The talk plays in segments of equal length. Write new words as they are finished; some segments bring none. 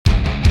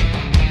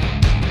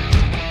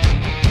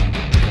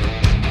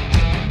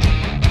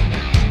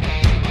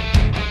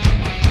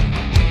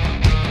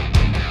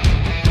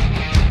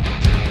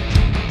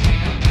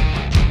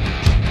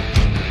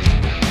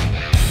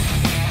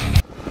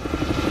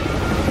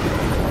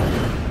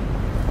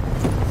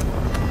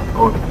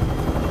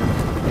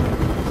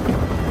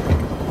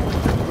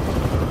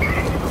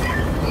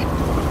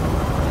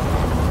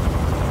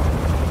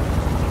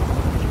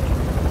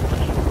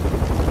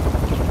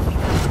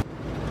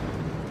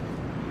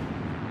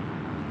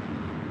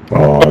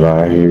All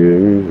I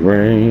hear is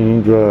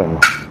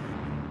raindrops.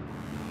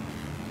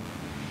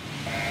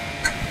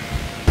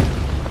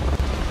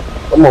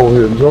 I'm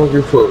over here drunk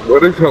as fuck,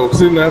 but this hoe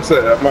sitting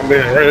outside my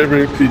damn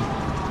rabbit feet.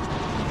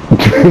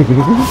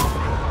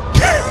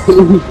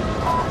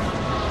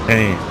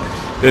 Damn.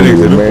 That nigga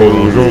said, them folks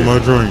don't drink my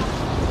drink.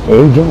 Oh,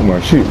 they drunk my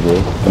shit, bro.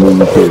 I'm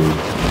gonna tell you.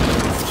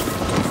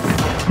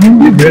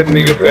 That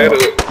nigga fat up.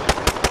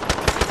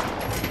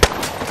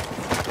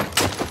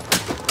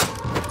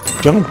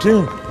 Jumped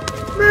him.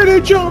 Man,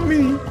 they jumped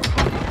me.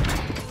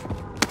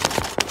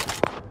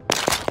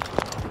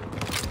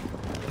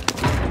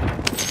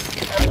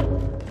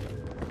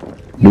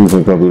 Dude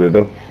can come through that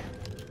door.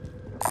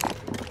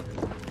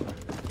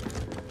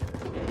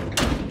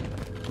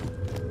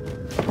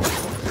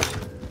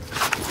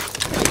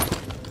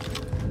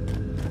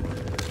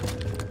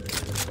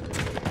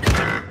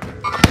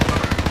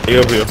 He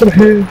up here. What the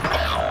hell?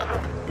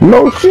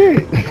 No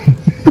shit.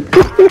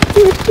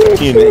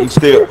 He in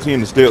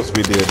the steps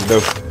with the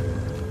door.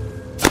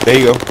 There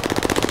you go.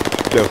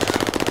 Go.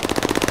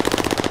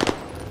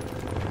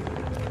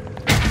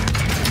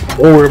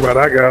 Don't worry about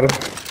it, I got him.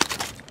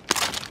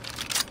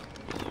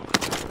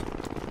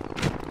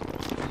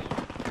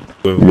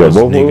 Yeah,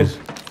 both niggas.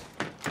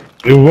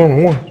 It was on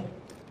one.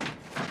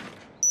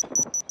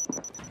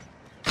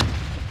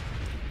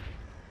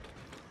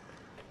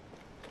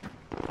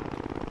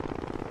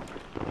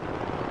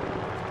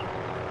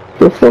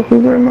 The fuck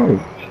is that noise?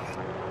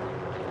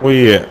 Where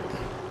you at?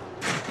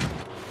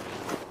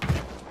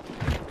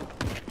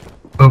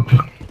 Okay.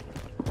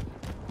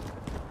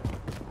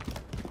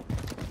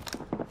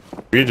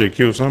 You just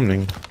killed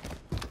something.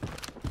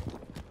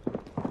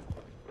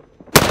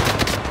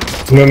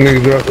 Them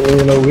niggas dropping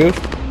in over here.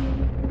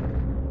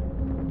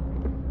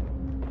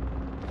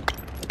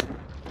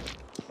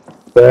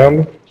 Down.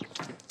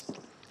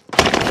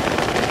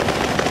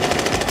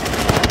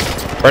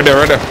 Right there,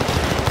 right there.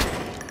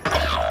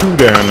 Two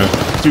down there.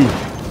 Two.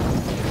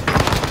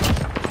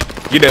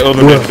 Get that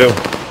other man though.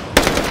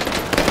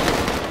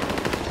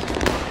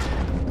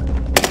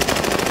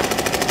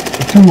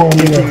 Two on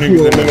me Two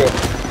niggas in there.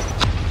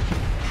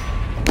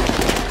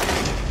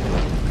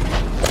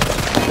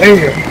 Damn.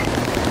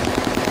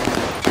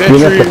 That Yeah, tree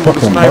that's the with the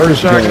fucking sniper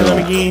burst shotgun gun.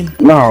 again.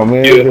 No,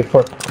 man, Yeah. that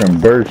fucking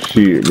burst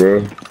shit,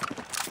 bro.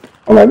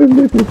 I'm like, this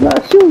bitch is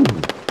not shooting.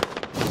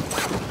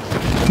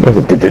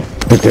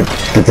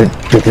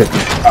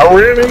 I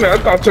ran in there. I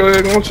thought you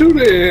was gonna shoot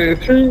that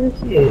tree.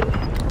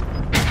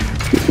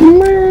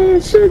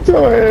 Man, shit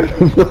your ass.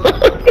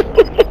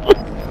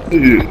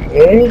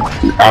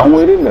 Yeah. I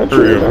went in that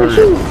tree and I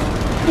shoot.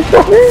 What the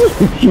hell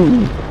you?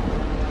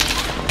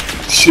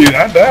 Shit,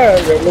 I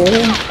died,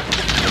 man.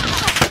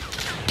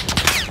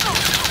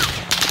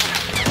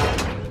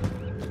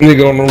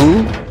 Nigga on the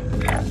roof.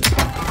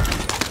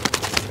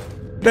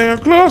 Damn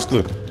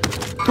cluster.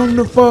 Come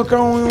the fuck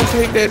on, don't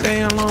take that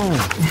damn long.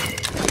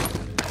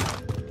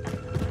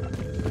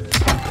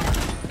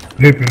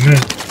 Hipping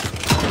that.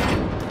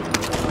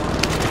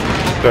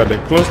 Got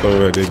that cluster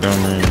over there,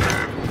 dumb man.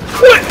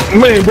 What?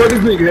 Man, bro, this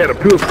nigga had a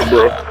pistol,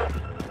 bro.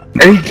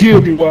 And he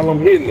killed me while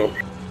I'm hitting him.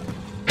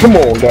 Come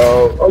on,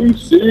 dog. Are you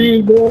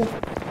serious, bro?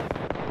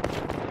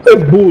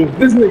 That's bullshit.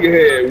 This nigga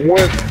had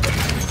one.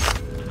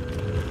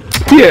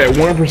 He had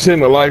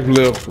 1% of life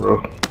left,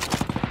 bro.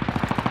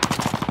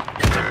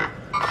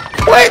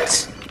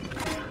 What?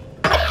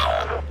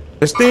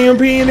 The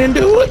stampede didn't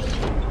do it?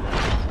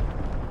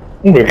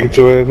 You better get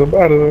your ass up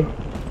out of there.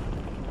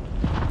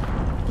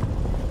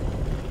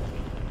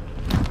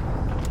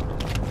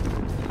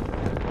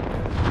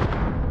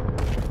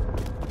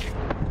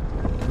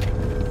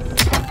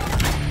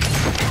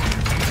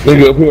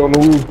 Nigga up here on the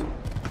roof.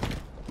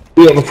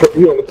 He on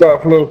the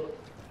top floor.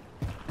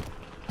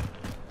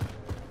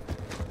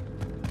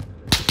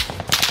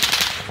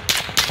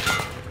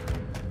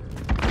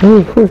 Who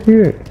the fuck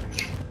you at?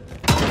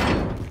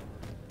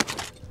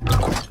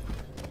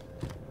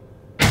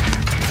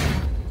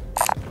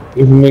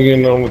 This nigga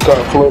in on the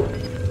top floor.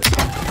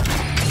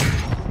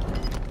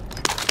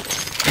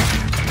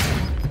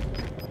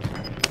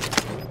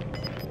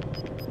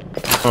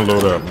 I'll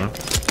load up, man.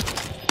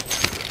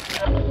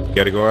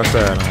 Gotta go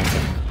outside.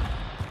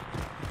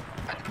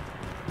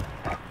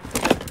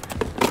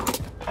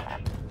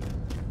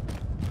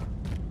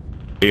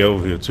 He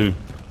over here too.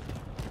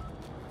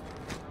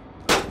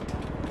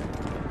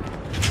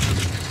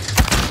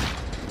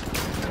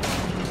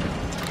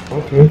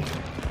 Okay.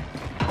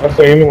 I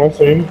seen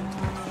him.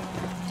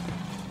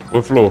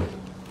 What floor?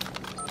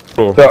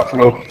 Floor. Top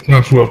floor.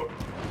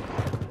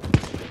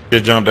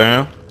 Just jump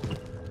down.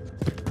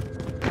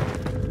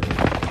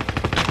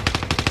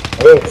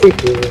 I don't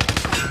think it.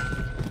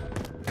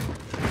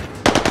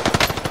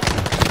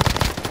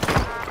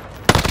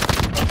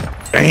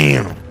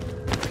 Damn.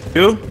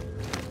 You?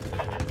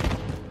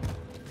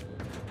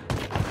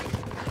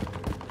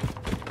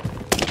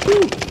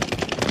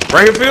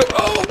 Right here, Phil.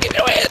 Oh, get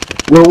your ass.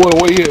 Where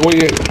you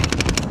at?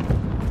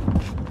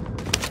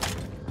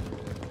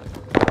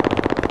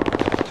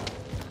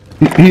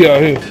 He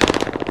out here.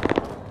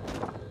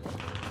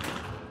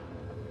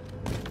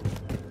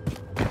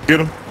 Get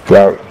him?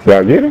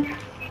 Y'all get him?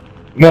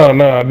 No,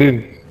 I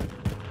didn't.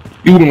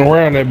 You went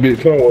around that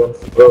bitch somewhere,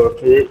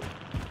 Trent.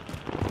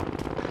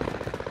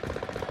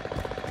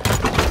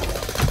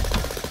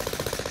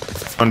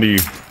 Under you.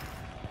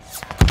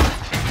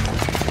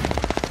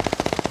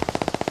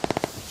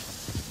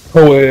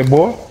 Oh, yeah,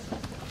 boy.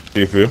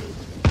 See, Phil.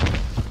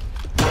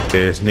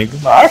 Ass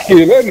nigga. Nah, I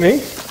killed that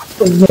nigga.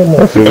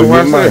 I should That's what I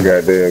have my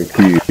said.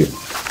 goddamn kid.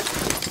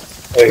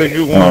 Take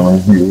you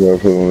one. You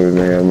got something in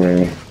there,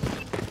 man.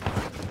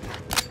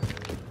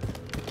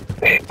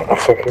 I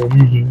fucking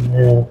using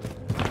man.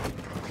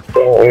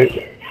 Alright.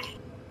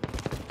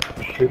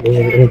 Shit,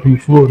 man,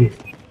 MP40.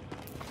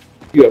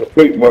 You got a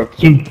plate mark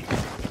too.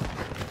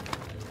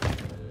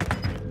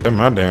 That's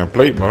my damn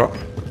plate, Mark.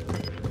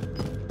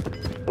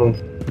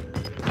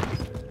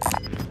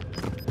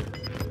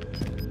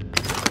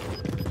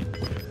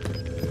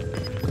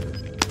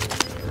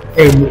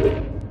 Hey,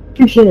 man.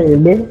 You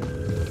saying, man?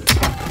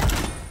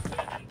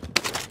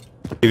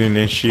 Get in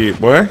that shit,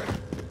 boy.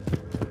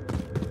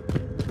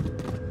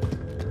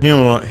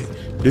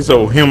 This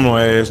old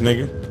Himmler ass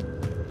nigga.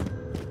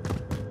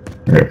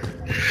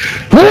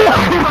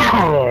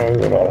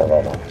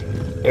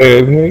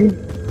 Ass nigga.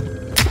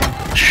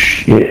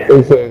 Shit.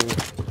 What's that?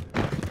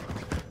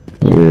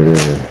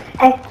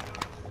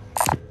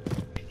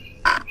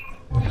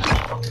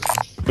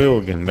 Wheel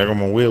again. There go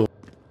my wheel.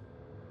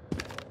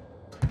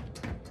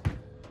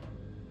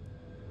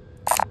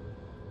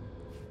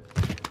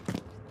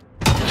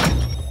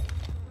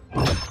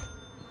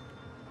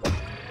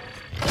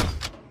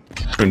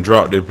 Can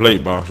drop that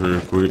plate box real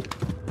quick.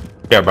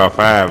 Got about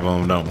 5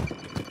 of them, don't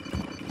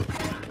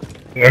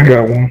we? I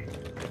got one.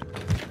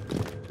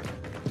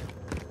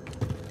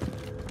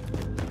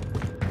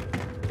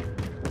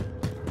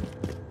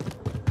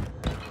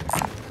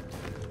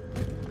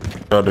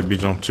 Drop that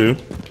bitch on 2.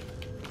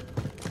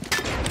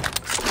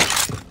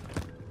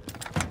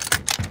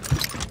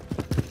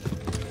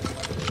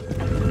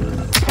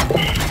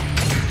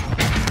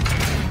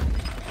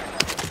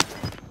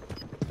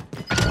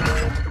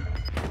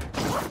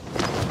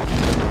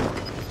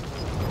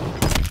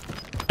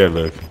 Yeah,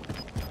 look.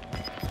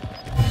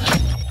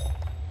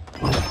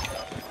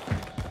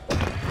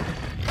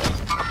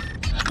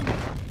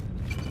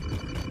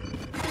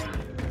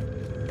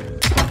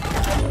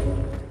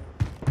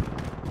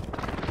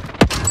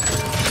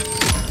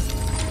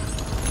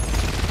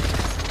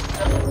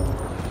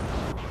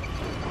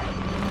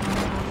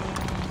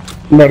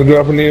 Somebody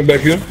dropping in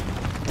back here.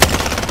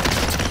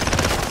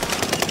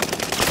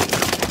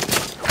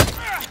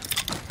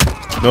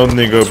 Another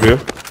nigga up here.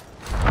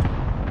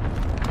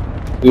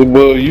 Good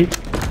above you.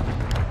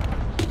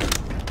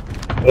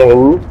 On the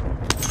roof.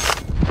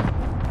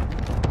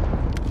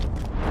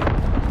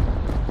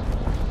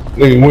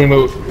 Nigga went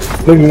up.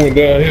 Nigga went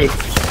down here.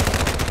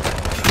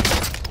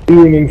 He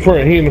went in the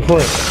front. He in the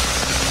front.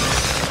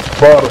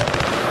 Bottom.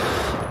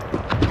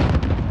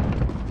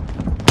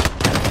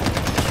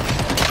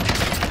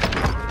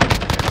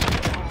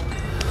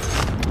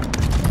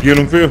 Get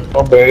him, Phil.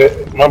 My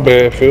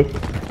bad, Phil.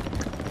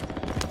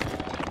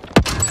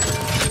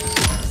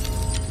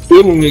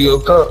 Phil nigga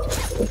up top.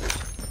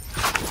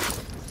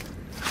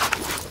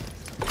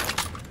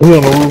 He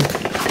on the roof.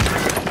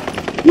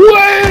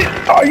 What?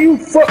 Are you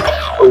fuck?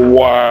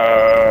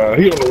 Wow.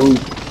 He on the roof.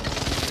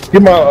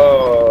 Get my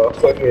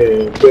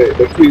fucking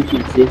that clean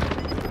sheet, Phil.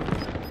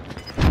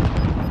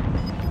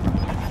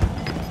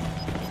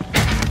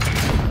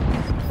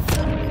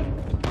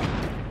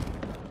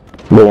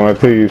 But when I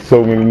tell you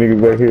so many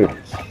niggas back here.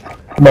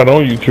 I'm not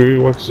on you, Trey.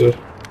 What's up?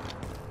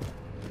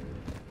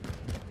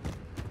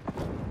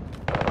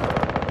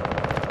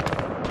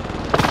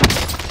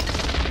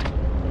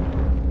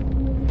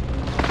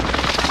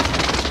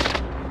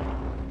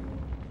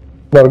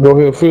 Gotta go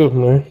ahead and field,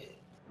 man.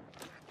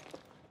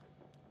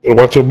 And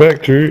watch your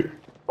back, Trey.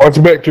 Watch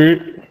your back, Trey.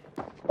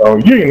 Oh,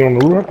 you ain't on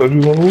the roof. I thought you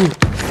was on the roof.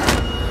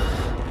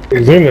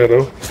 He's in there,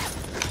 though.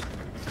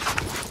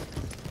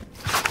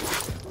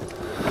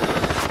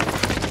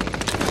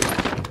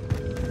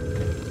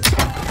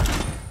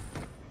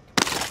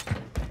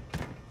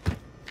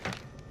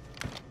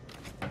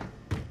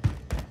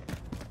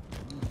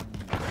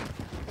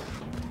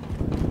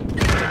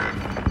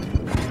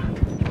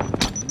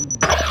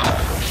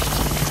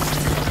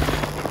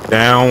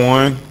 Down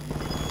one.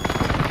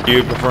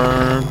 Kill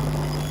confirmed.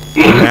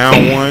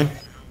 Down one.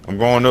 I'm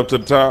going up to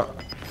the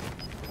top.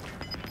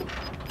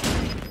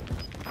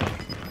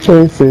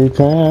 Chasing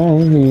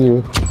time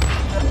here.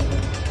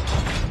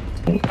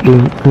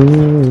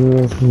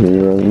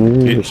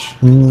 Bitch.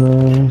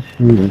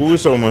 Ooh,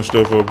 so much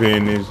stuff up here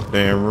in this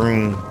damn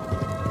room.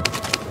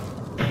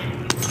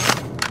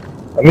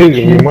 I need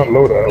to get my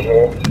loadout,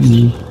 man.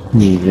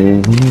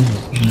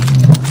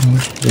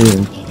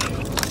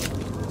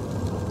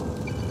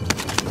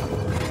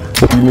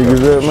 What you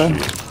niggas at, man?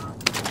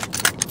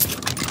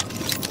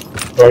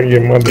 I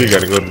get my You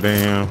gotta go to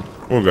damn.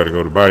 We gotta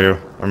go to bio.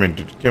 I mean,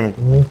 to the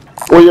chemical.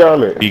 Where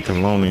y'all at?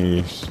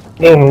 Decolonies.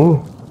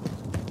 No.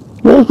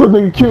 Man, this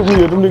nigga killed me.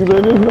 Them niggas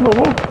ain't in here no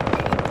more.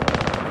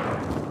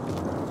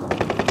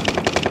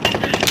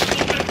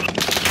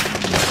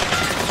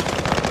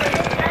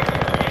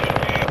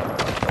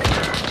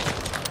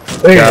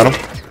 Got him.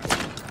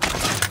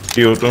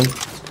 Killed them.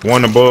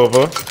 One above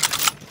us.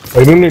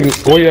 Hey, them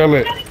niggas, where y'all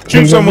at?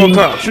 Shoot some up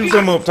top. Shoot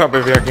some up top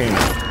if y'all can.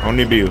 On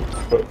the bill.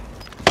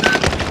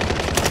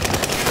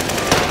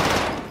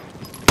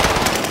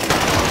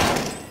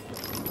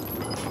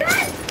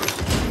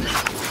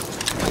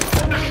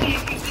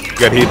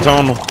 Got hit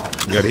tunnel.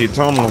 Got hit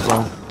tunnel or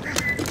something.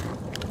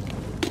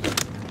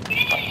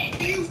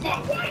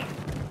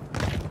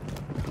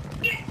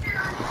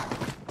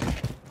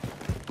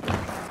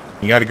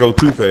 You gotta go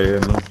too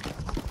fast. No?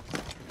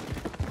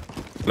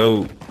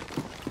 Load.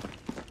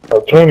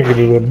 I'm trying to get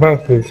to that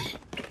bounce face.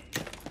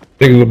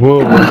 Niggas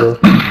above me, bro.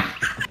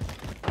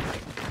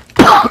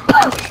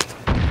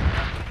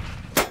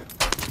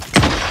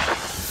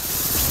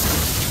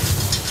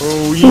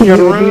 Oh, you ain't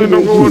gotta run.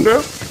 Don't go up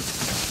there.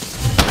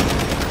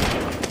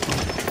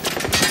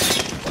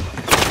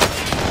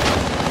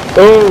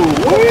 Oh,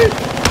 what?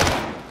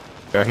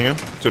 Got him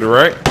to the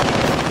right.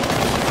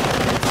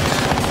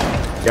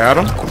 Got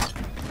him.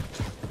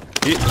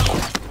 Hit.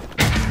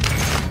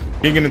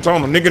 Nigga in the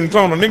tunnel. Nigga in the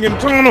tunnel. Nigga in the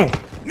tunnel.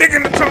 Nigga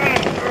in the tunnel.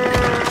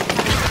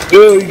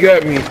 Oh, you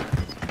got me.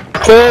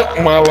 Fuck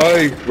my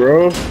life,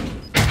 bro.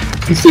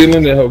 You sitting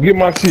in there, hoe. Get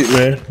my shit,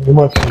 man. Get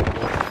my shit.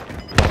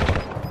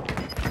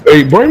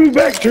 Hey, bring me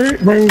back, Trey.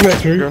 Bring me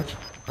back, Trey.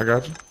 I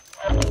got you.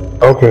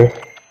 Okay.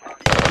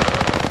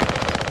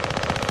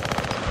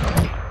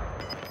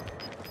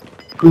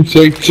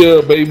 Appreciate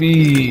ya,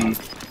 baby.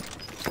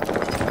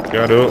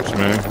 Got ups,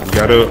 man. You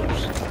got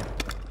ups.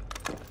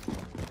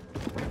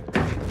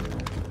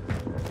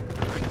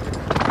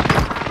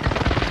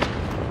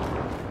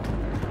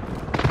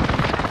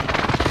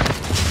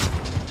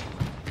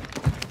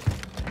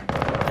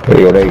 There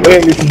you go, there you go.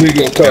 Man, this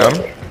nigga up top.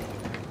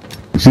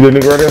 You see that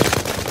nigga right there?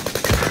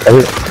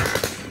 This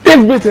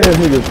bitch ass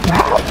nigga,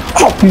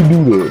 how you do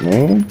that,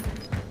 man?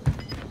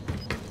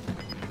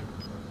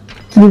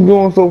 You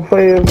going so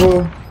fast, bro?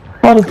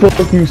 How the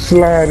fuck you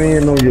slide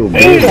in on your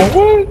Damn, bed?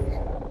 what?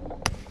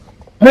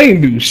 I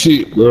ain't do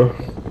shit, bro.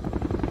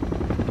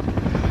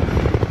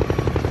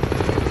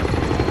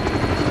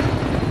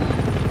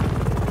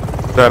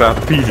 Shout out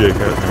to PJ,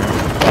 man.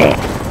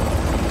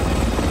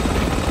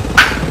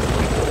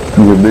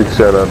 Give a big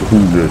shout out to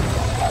PJ.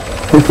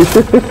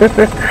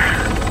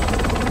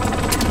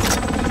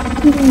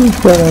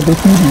 Shout out to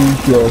PJ,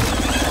 yo.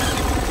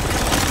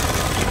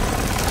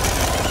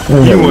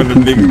 You one of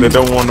them niggas that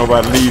don't want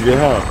nobody to leave your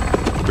house.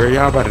 Girl,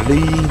 y'all about to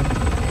leave.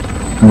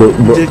 But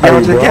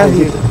Y'all just got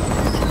here.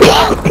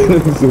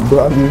 Listen, bro,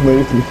 I just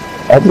made some.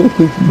 I just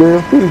fixed the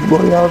damn fish,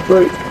 boy. Y'all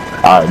straight.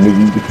 Alright, nigga,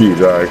 eat the fish.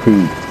 Alright,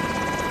 cool.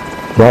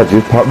 Bro, I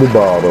just popped the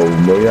ball, though,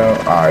 boy. Y'all.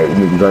 Alright,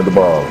 nigga, drink the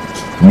ball.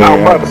 Man,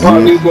 I'm about to pop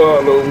this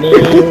ball, though, man.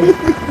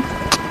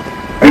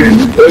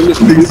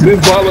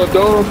 This ball of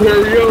Don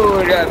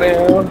Perignon,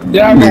 goddamn.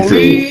 Y'all gonna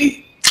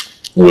leave?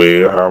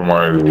 Well, I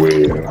might as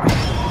well.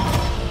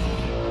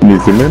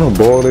 Listen, man, don't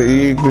boil the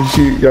eggs and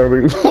shit. Y'all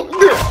niggas.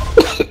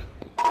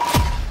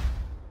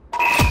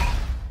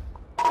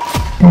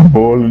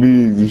 Boil the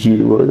eggs and shit,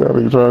 bro. Y'all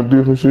niggas trying to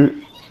do some shit.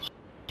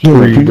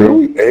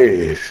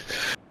 Ass.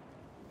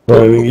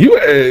 You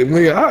ass,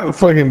 nigga, I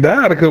fucking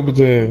died a couple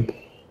times.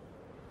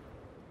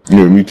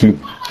 Yeah, me too.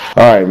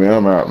 Alright, man,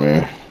 I'm out,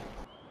 man.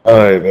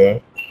 Alright,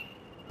 man.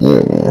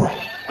 Yeah, man.